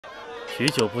许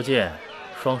久不见，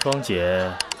双双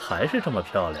姐还是这么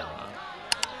漂亮啊！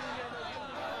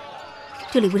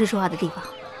这里不是说话的地方，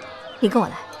你跟我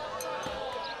来。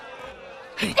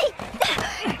你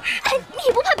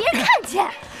不怕别人看见？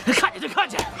看见就看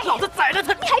见，老子宰了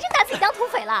他！你还真拿自己当土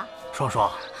匪了？双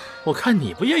双，我看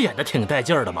你不也演得挺带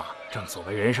劲儿的吗？正所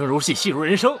谓人生如戏，戏如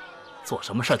人生，做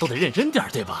什么事都得认真点，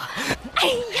对吧？哎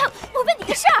呀，我问你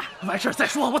个事儿。完事儿再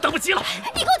说，我等不及了。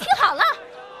你给我听好了。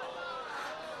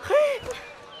嘿，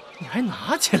你还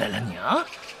拿起来了你啊？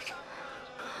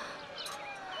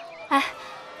哎，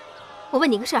我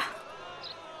问你个事儿，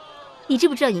你知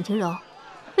不知道尹晴柔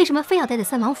为什么非要待在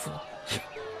三王府？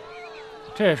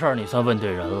这事儿你算问对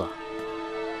人了。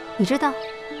你知道？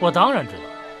我当然知道。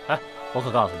哎，我可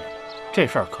告诉你，这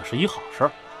事儿可是一好事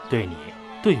儿，对你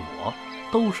对我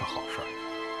都是好事儿。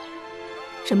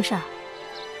什么事儿？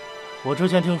我之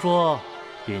前听说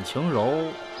尹晴柔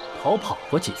逃跑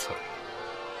过几次，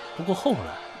不过后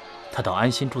来她倒安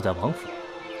心住在王府，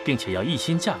并且要一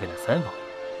心嫁给了三王。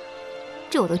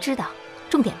这我都知道，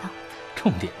重点呢？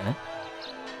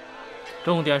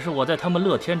重点是我在他们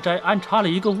乐天斋安插了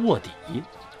一个卧底，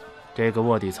这个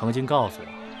卧底曾经告诉我，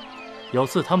有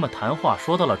次他们谈话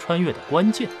说到了穿越的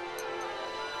关键。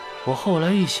我后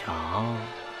来一想，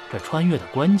这穿越的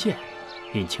关键，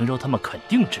尹晴柔他们肯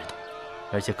定知道，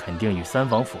而且肯定与三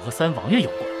王府和三王爷有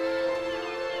关。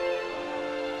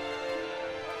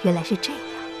原来是这样，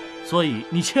所以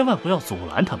你千万不要阻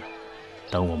拦他们，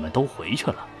等我们都回去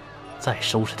了，再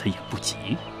收拾他也不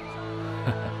急。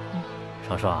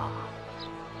双双，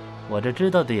我这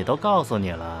知道的也都告诉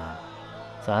你了，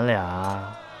咱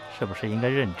俩是不是应该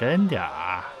认真点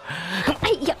儿？哎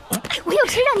呀，我有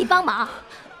事让你帮忙，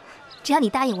只要你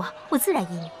答应我，我自然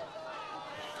依你。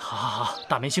好，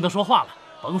大明星都说话了，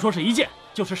甭说是1件，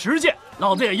就是10件，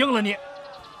老子也应了你。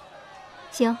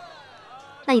行，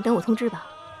那你等我通知吧。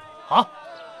好。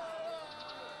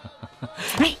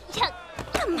哎呀，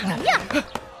干嘛呀？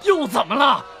又怎么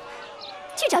了？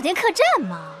去找间客栈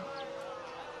嘛。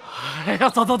哎呀，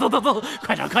走，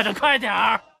快点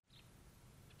儿！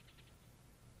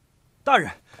大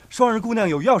人，双儿姑娘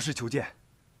有要事求见。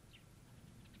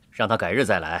让她改日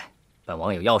再来，本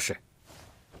王有要事。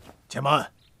且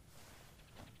慢，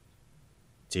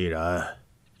既然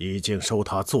已经收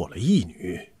她做了义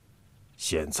女，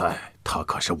现在她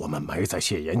可是我们埋在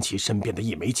谢延奇身边的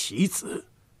一枚棋子，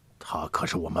她可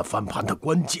是我们翻盘的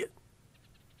关键。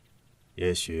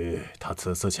也许她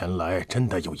此次前来真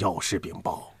的有要事禀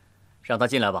报。让她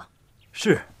进来吧。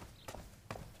是。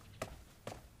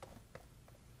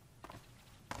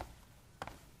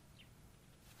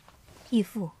义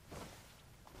父，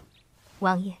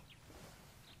王爷。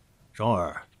双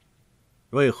儿，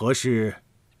为何事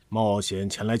冒险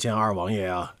前来见二王爷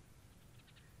啊？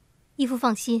义父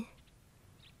放心，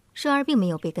双儿并没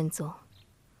有被跟踪，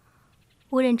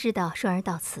无人知道双儿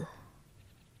到此。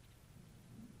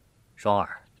双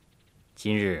儿，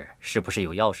今日是不是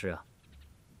有要事啊？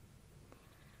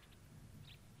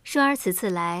双儿此次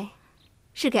来，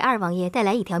是给二王爷带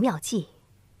来一条妙计，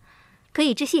可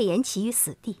以置谢延奇于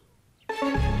死地。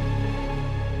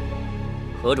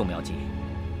何种妙计？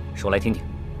说来听听。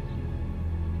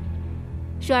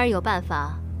双儿有办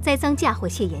法栽赃嫁祸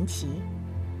谢延奇，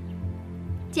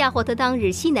嫁祸他当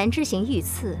日西南之行遇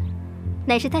刺，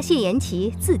乃是他谢延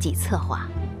奇自己策划。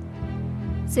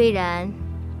虽然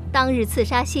当日刺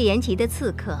杀谢延奇的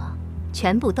刺客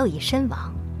全部都已身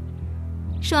亡，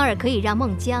双儿可以让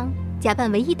孟姜假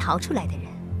扮唯一逃出来的人，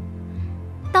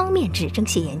当面指证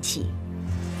谢延奇。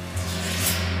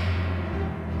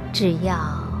只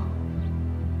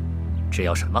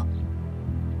要什么？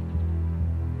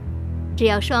只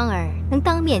要双儿能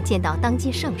当面见到当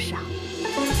今圣上。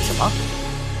什么？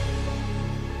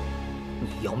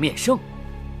你要面圣？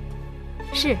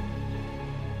是。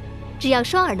只要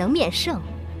双儿能面圣，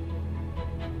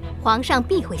皇上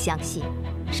必会相信，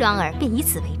双儿便以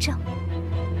此为证。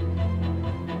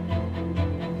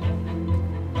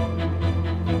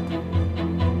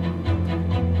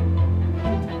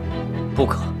不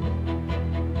可，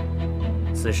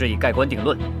此事已盖棺定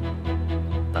论，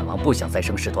本王不想再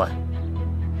生事端。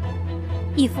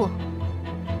义父，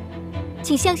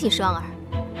请相信双儿，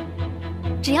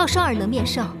只要双儿能面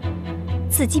圣，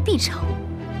此计必成。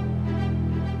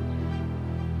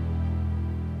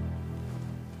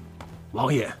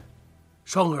王爷，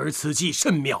双儿此计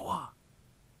甚妙啊！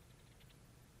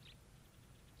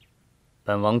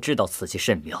本王知道此计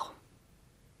甚妙，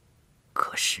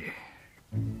可是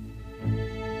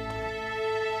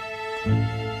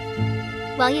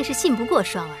王爷是信不过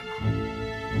双儿吗？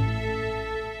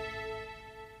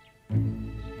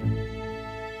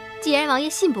既然王爷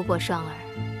信不过双儿，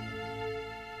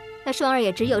那双儿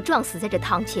也只有撞死在这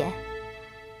堂前，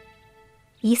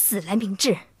以死来明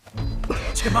志。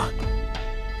且慢，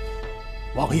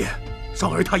王爷，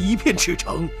双儿他一片赤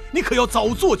诚，你可要早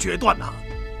做决断呐！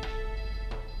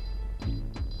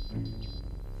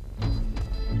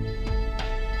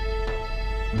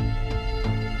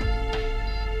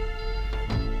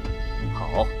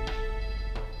好，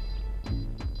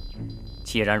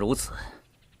既然如此，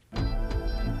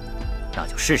那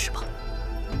就试试吧。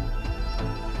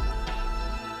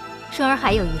双儿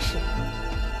还有一事。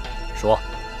说。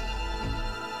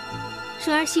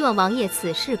双儿希望王爷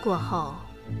此事过后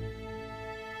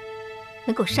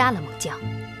能够杀了猛将。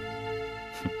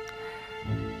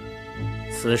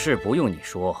此事不用你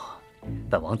说，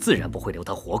本王自然不会留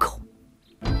他活口。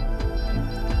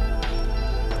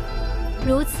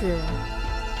如此，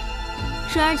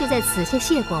双儿就在此先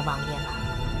谢过王爷了。